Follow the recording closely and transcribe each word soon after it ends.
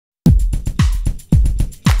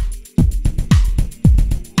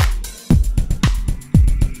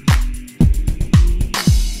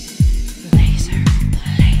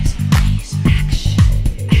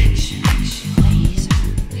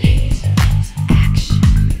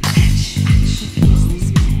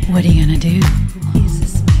do?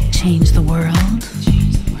 Change the world?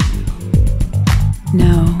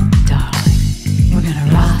 No, darling. We're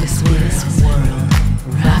gonna rock this world.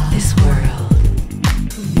 Rock this world.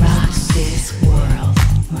 Rock this world.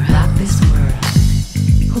 Rock this world.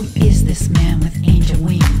 Who is this man with angel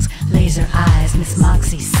wings? Laser eyes, Miss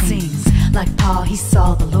Moxie sings. Like Paul, he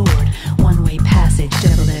saw the Lord. One-way passage,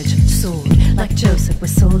 double-edged sword. Like Joseph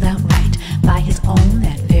was sold outright by his own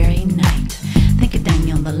that very night. Think of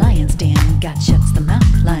Daniel, the lion's den. God shuts the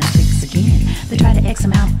mouth, lion speaks again. They try to X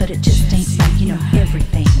him out, but it just ain't right. You know,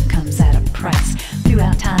 everything comes at a price.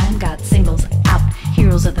 Throughout time, God singles out.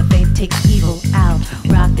 Heroes of the faith takes evil out.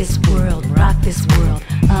 Rock this world, rock this world.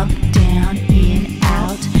 Up, down, in,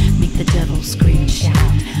 out. Make the devil scream, shout.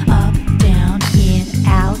 Up, down, in,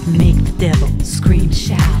 out. Make the devil scream,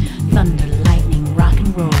 shout. Thunder, lightning, rock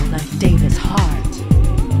and roll like David's heart.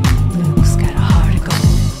 Luke's got a heart of gold.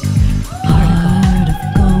 Heart of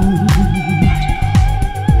gold.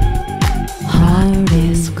 Rock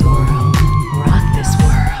this world. Rock this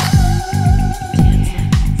world.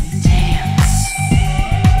 Dance, dance.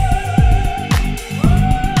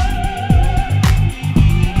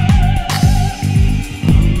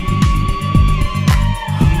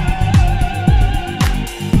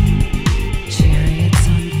 Chariots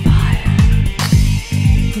on fire.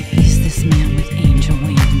 Who is this man with angel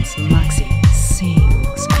wings? Moxie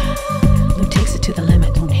sings. Luke takes it to the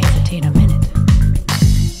limit, don't hesitate a minute.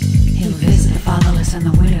 He'll visit the fatherless and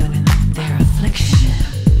the widow in their affliction.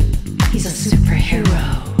 He's a superhero.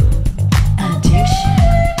 Addiction.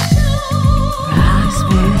 Rock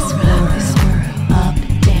this world. Up,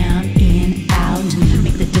 down, in, out.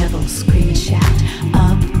 Make the devil scream and shout.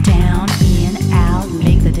 Up, down, in, out.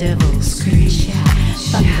 Make the devil scream and shout.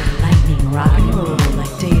 Thunder, lightning, rock and roll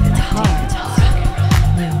like David's heart.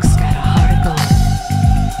 Luke's got a heart of gold.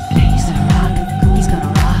 He's gonna rock, he's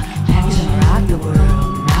gonna rock, he's gonna rock the world,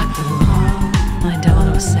 rock the world. My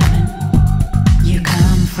 007, you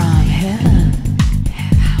come from heaven.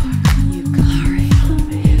 You glory,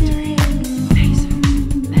 victory,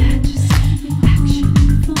 majesty, action.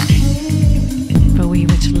 For we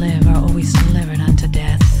which live are always delivered unto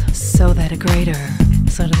death, so that a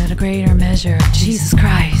greater measure of Jesus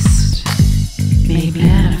Christ may be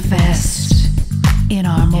manifest in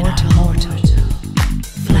our mortal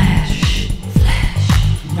flesh.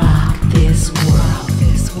 Rock this world.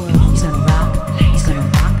 He's gonna rock. He's gonna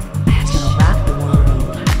rock. He's gonna rock the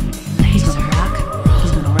world. He's gonna rock.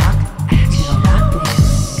 He's gonna rock. He's gonna rock this.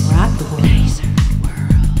 Rock the world.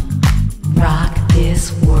 Rock this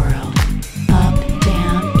world. Up,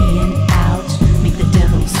 down, in, out. Make the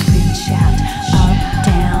devil scream, shout. Up,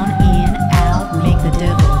 down, in, out. Make the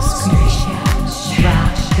devil scream, shout.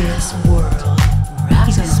 Rock this world.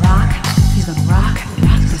 He's gonna rock. He's gonna rock.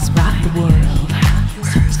 Let's rock the world.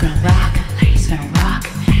 He's gonna rock. He's gonna rock.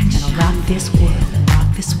 Gonna rock this world and rock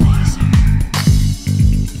this world.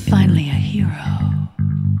 Finally, a hero.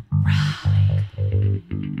 Rock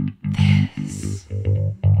this.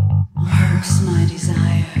 Works my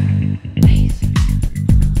desire.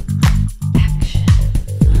 Action.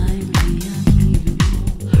 Finally, a hero.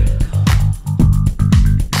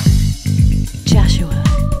 Joshua,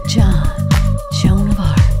 John, Joan of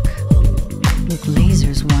Arc. Luke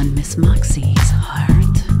Lazor's won Miss Moxie's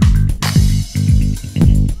heart.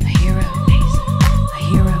 A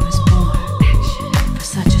hero is born for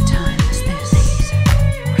such a time as this.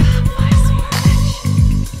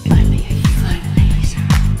 Finally a hero.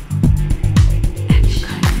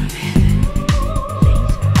 Come from heaven.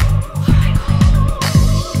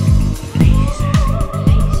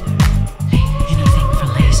 Anything for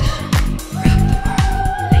Laser.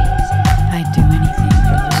 I'd do anything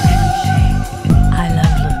for Luke. I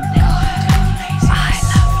love Luke. I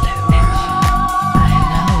love Luke. I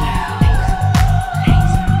love Luke.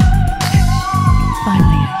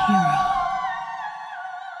 Finally a hero.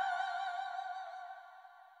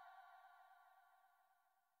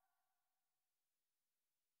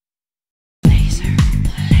 Laser,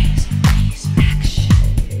 action, action.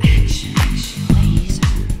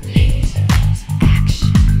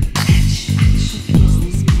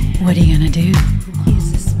 What are you gonna do?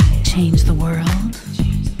 Change the world?